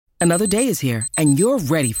Another day is here, and you're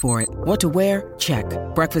ready for it. What to wear? Check.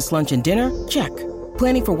 Breakfast, lunch, and dinner? Check.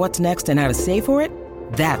 Planning for what's next and how to save for it?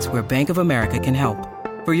 That's where Bank of America can help.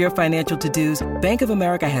 For your financial to-dos, Bank of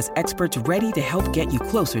America has experts ready to help get you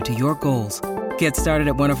closer to your goals. Get started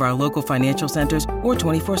at one of our local financial centers or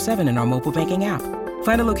 24/7 in our mobile banking app.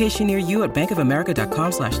 Find a location near you at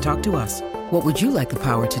bankofamerica.com/talktous. What would you like the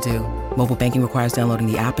power to do? Mobile banking requires downloading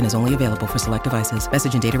the app and is only available for select devices.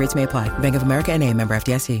 Message and data rates may apply. Bank of America N.A., member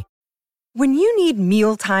FDIC. When you need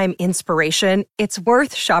mealtime inspiration, it's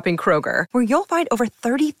worth shopping Kroger, where you'll find over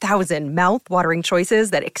 30,000 mouth-watering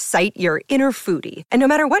choices that excite your inner foodie. And no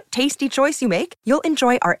matter what tasty choice you make, you'll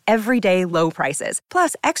enjoy our everyday low prices,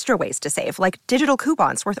 plus extra ways to save, like digital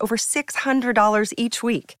coupons worth over $600 each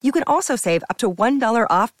week. You can also save up to $1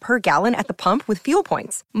 off per gallon at the pump with fuel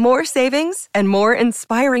points. More savings and more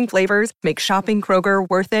inspiring flavors make shopping Kroger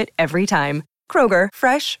worth it every time. Kroger,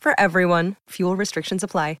 fresh for everyone. Fuel restrictions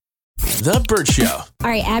apply. The Burt Show. All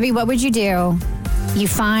right, Abby, what would you do? You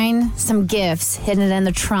find some gifts hidden in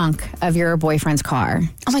the trunk of your boyfriend's car.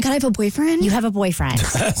 Oh my God, I have a boyfriend? You have a boyfriend.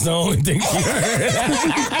 That's the only thing she heard.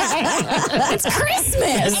 It's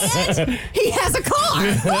Christmas. And he has a car.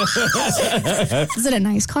 Is it a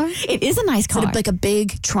nice car? It is a nice car. Is it like a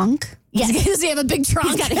big trunk? Yes. Does he have a big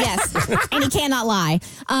trunk? Yes. And he cannot lie.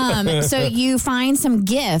 So you find some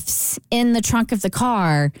gifts in the trunk of the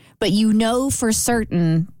car, but you know for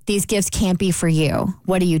certain these gifts can't be for you.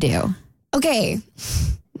 What do you do? Okay.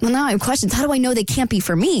 Well, now I have questions. How do I know they can't be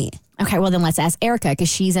for me? Okay, well then let's ask Erica, because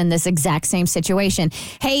she's in this exact same situation.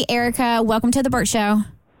 Hey, Erica, welcome to the Burt Show.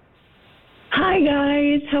 Hi,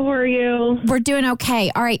 guys. How are you? We're doing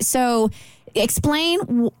okay. All right, so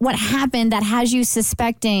explain what happened that has you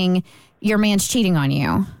suspecting your man's cheating on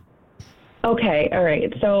you. Okay, all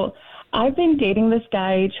right. So I've been dating this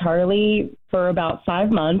guy, Charlie, for about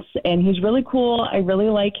 5 months, and he's really cool. I really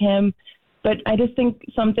like him, but I just think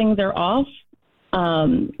some things are off.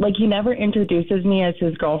 Like, he never introduces me as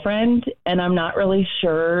his girlfriend, and I'm not really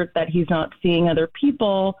sure that he's not seeing other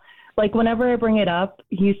people. Like, whenever I bring it up,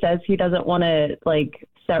 he says he doesn't want to, like,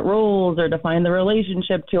 set rules or define the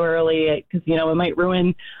relationship too early because, you know, it might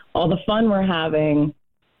ruin all the fun we're having.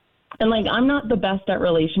 And, like, I'm not the best at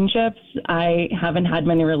relationships. I haven't had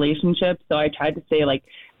many relationships, so I tried to stay, like,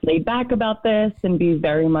 laid back about this and be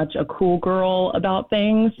very much a cool girl about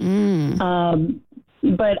things.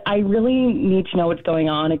 But I really need to know what's going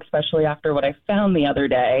on, especially after what I found the other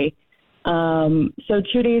day. So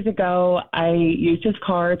 2 days ago, I used his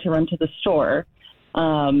car to run to the store.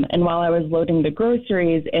 And while I was loading the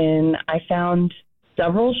groceries in, I found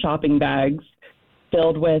several shopping bags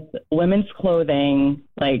filled with women's clothing,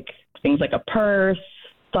 like things like a purse,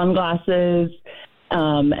 sunglasses,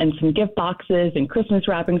 and some gift boxes and Christmas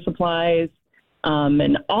wrapping supplies.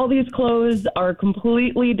 And all these clothes are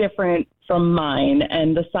completely different from mine,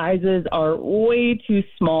 and the sizes are way too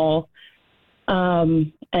small.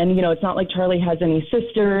 And, you know, it's not like Charlie has any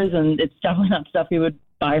sisters, and it's definitely not stuff he would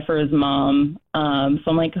buy for his mom. So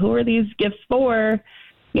I'm like, who are these gifts for?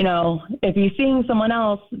 You know, if he's seeing someone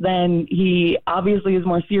else, then he obviously is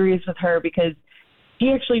more serious with her, because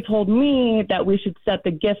he actually told me that we should set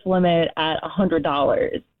the gift limit at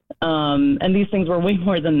 $100. And these things were way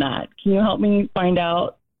more than that. Can you help me find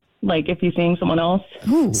out, like, if he's seeing someone else?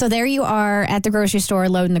 Ooh. So there you are at the grocery store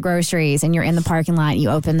loading the groceries, and you're in the parking lot. You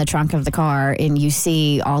open the trunk of the car and you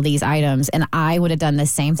see all these items. And I would have done the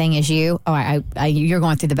same thing as you. Oh, you're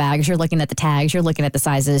going through the bags. You're looking at the tags. You're looking at the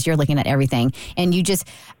sizes. You're looking at everything. And you just,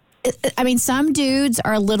 I mean, some dudes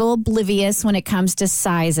are a little oblivious when it comes to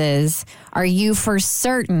sizes. Are you for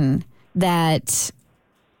certain that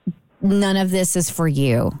none of this is for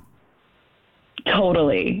you?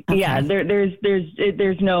 Totally. Okay. Yeah.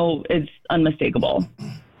 There's no, it's unmistakable.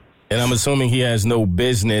 And I'm assuming he has no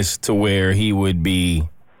business to where he would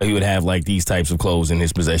have like these types of clothes in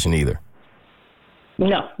his possession either.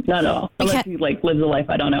 No, not at all. Unless he like lives a life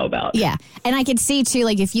I don't know about. Yeah. And I could see too,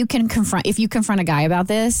 like, if you confront a guy about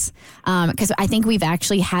this, because I think we've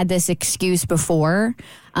actually had this excuse before,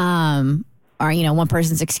 or, you know, one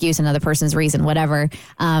person's excuse, another person's reason, whatever.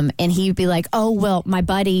 And he'd be like, oh, well, my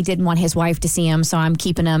buddy didn't want his wife to see him, so I'm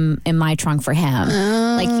keeping him in my trunk for him.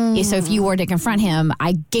 Like, so if you were to confront him,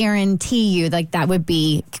 I guarantee you, like, that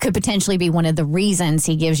could potentially be one of the reasons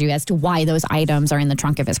he gives you as to why those items are in the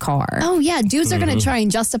trunk of his car. Oh, yeah. Dudes are going to try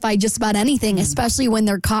and justify just about anything, especially when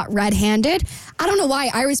they're caught red-handed. I don't know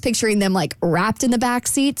why. I was picturing them, like, wrapped in the back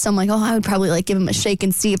seat. So I'm like, oh, I would probably, like, give them a shake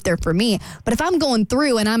and see if they're for me. But if I'm going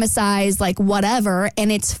through and I'm a size, like, whatever,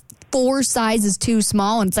 and it's 4 sizes too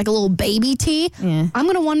small and it's like a little baby tee, I'm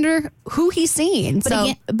going to wonder who he's seeing.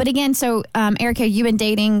 But again, Erica, you've been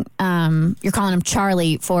dating, you're calling him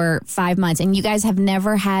Charlie for 5 months, and you guys have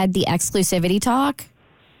never had the exclusivity talk?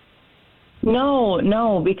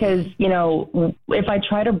 No, because, if I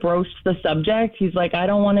try to broach the subject, he's like, I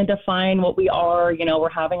don't want to define what we are. We're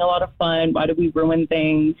having a lot of fun. Why do we ruin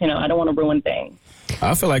things? I don't want to ruin things.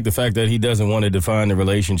 I feel like the fact that he doesn't want to define the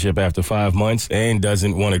relationship after 5 months and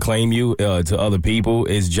doesn't want to claim you to other people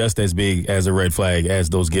is just as big as a red flag as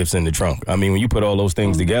those gifts in the trunk. I mean, when you put all those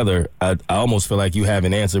things together, I almost feel like you have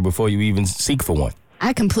an answer before you even seek for one.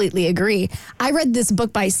 I completely agree. I read this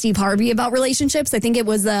book by Steve Harvey about relationships. I think it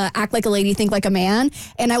was Act Like a Lady, Think Like a Man.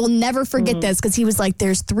 And I will never forget this because he was like,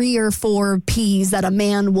 there's 3 or 4 P's that a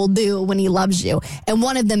man will do when he loves you. And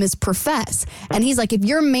one of them is profess. And he's like, if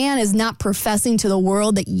your man is not professing to the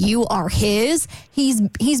world that you are his, he's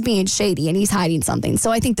being shady and he's hiding something. So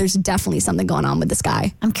I think there's definitely something going on with this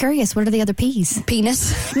guy. I'm curious, what are the other P's?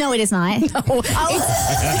 Penis. No, it is not. No.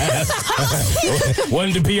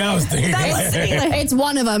 Wasn't the P I was thinking. It's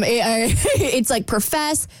one of them. It's like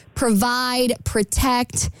profess, provide,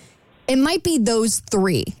 protect. It might be those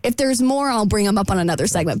 3. If there's more, I'll bring them up on another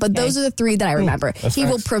segment. But those are the 3 that I remember. He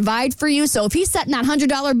will provide for you. So if he's setting that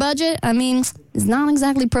 $100 budget, I mean, it's not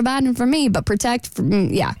exactly providing for me, but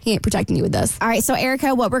he ain't protecting you with this. All right, so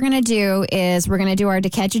Erica, what we're going to do is we're going to do our To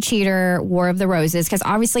Catch a Cheater War of the Roses, because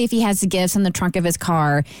obviously if he has the gifts in the trunk of his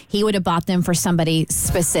car, he would have bought them for somebody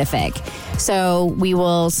specific. So we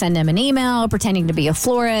will send him an email pretending to be a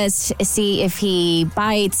florist, see if he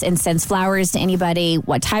bites and sends flowers to anybody,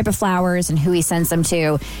 what type of flowers and who he sends them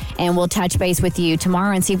to, and we'll touch base with you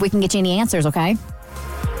tomorrow and see if we can get you any answers, okay?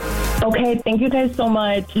 Okay, thank you guys so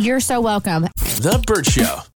much. You're so welcome. The Burt Show.